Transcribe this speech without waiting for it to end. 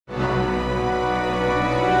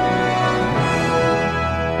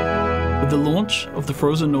the launch of the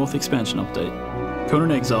Frozen North expansion update,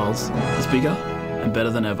 Conan Exiles is bigger and better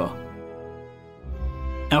than ever.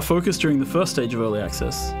 Our focus during the first stage of Early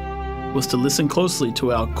Access was to listen closely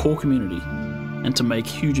to our core community and to make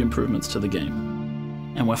huge improvements to the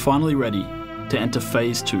game. And we're finally ready to enter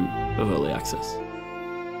Phase 2 of Early Access.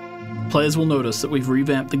 Players will notice that we've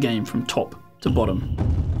revamped the game from top to bottom.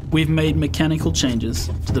 We've made mechanical changes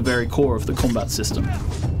to the very core of the combat system,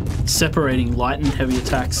 separating light and heavy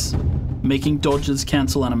attacks, making dodges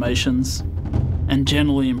cancel animations, and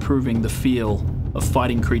generally improving the feel of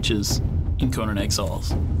fighting creatures in Conan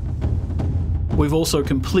Exiles. We've also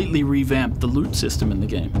completely revamped the loot system in the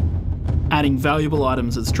game, adding valuable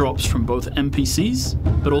items as drops from both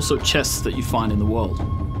NPCs, but also chests that you find in the world.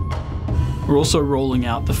 We're also rolling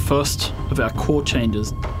out the first of our core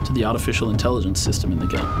changes to the artificial intelligence system in the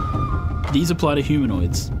game. These apply to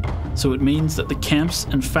humanoids, so it means that the camps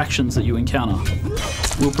and factions that you encounter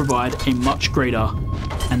will provide a much greater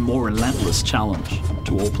and more relentless challenge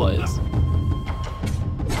to all players.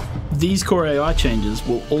 These core AI changes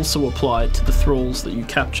will also apply to the thralls that you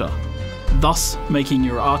capture, thus making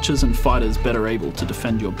your archers and fighters better able to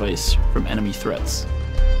defend your base from enemy threats.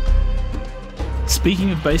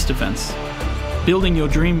 Speaking of base defense, building your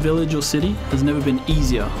dream village or city has never been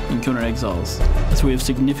easier in Conan Exiles, as we have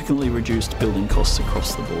significantly reduced building costs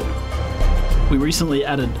across the board. We recently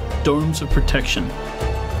added domes of protection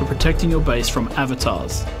for protecting your base from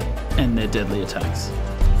avatars and their deadly attacks.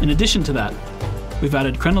 In addition to that, we've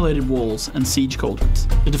added crenellated walls and siege cauldrons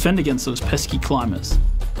to defend against those pesky climbers.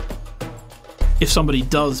 If somebody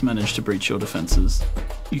does manage to breach your defences,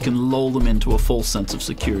 you can lull them into a false sense of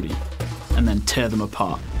security and then tear them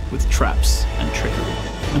apart with traps and trickery.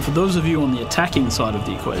 And for those of you on the attacking side of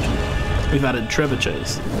the equation, we've added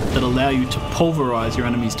trebuchets that allow you to pulverise your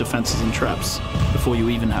enemy's defences and traps before you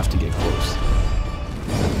even have to get close.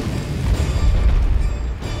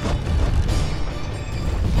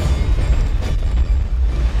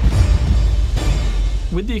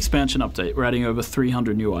 With the expansion update, we're adding over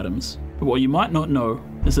 300 new items. But what you might not know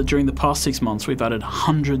is that during the past 6 months, we've added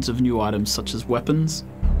hundreds of new items such as weapons,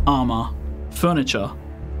 armour, furniture,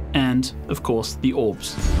 and, of course, the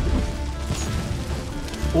orbs.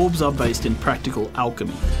 Orbs are based in practical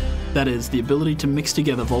alchemy. That is, the ability to mix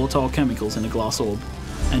together volatile chemicals in a glass orb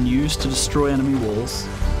and use to destroy enemy walls,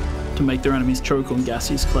 to make their enemies choke on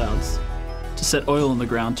gaseous clouds, to set oil on the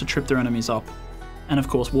ground to trip their enemies up, and of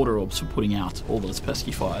course water orbs for putting out all those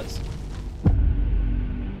pesky fires.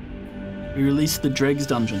 We released the Dregs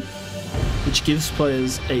dungeon, which gives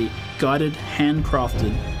players a guided,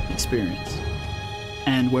 handcrafted experience.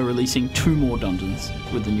 And we're releasing 2 more dungeons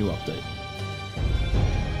with the new update.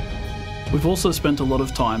 We've also spent a lot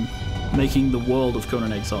of time making the world of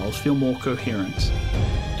Conan Exiles feel more coherent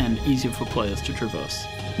and easier for players to traverse.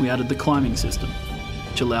 We added the climbing system,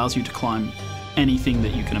 which allows you to climb anything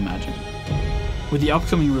that you can imagine. With the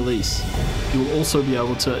upcoming release, you will also be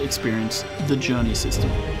able to experience the journey system.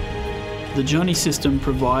 The journey system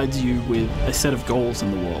provides you with a set of goals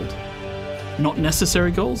in the world. Not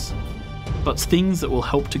necessary goals, but things that will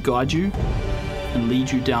help to guide you and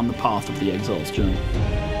lead you down the path of the Exile's journey.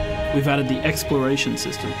 We've added the exploration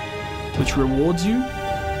system, which rewards you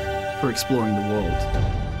for exploring the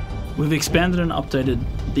world. We've expanded and updated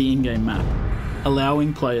the in-game map,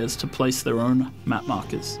 allowing players to place their own map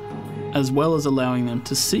markers, as well as allowing them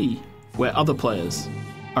to see where other players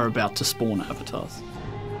are about to spawn avatars.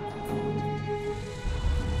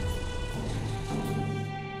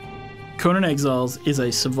 Conan Exiles is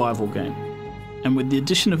a survival game, and with the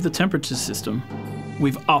addition of the temperature system,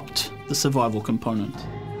 we've upped the survival component.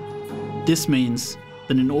 This means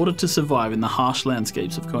that in order to survive in the harsh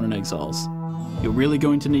landscapes of Conan Exiles, you're really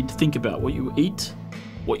going to need to think about what you eat,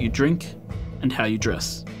 what you drink, and how you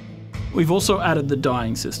dress. We've also added the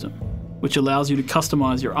dyeing system, which allows you to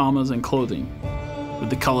customize your armors and clothing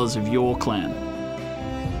with the colors of your clan.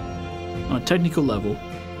 On a technical level,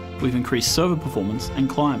 we've increased server performance and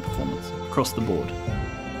client performance across the board.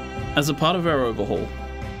 As a part of our overhaul,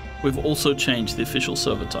 we've also changed the official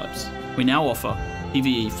server types. We now offer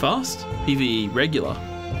PvE Fast, PvE Regular,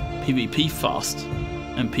 PvP Fast,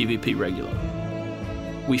 and PvP Regular.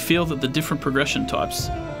 We feel that the different progression types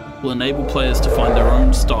will enable players to find their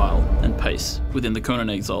own style and pace within the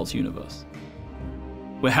Conan Exiles universe.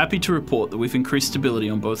 We're happy to report that we've increased stability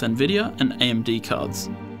on both Nvidia and AMD cards,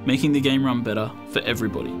 making the game run better for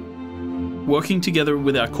everybody. Working together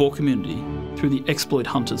with our core community through the Exploit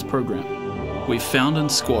Hunters program, we've found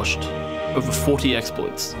and squashed over 40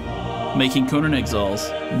 exploits, making Conan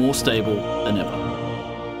Exiles more stable than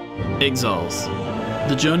ever. Exiles.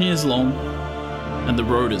 The journey is long and the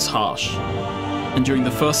road is harsh, and during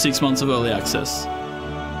the first 6 months of Early Access,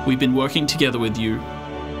 we've been working together with you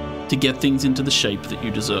to get things into the shape that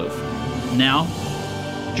you deserve. Now,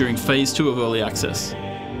 during Phase 2 of Early Access,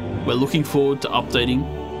 we're looking forward to updating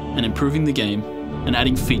and improving the game and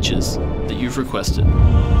adding features that you've requested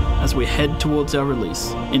as we head towards our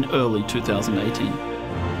release in early 2018.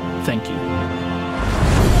 Thank you.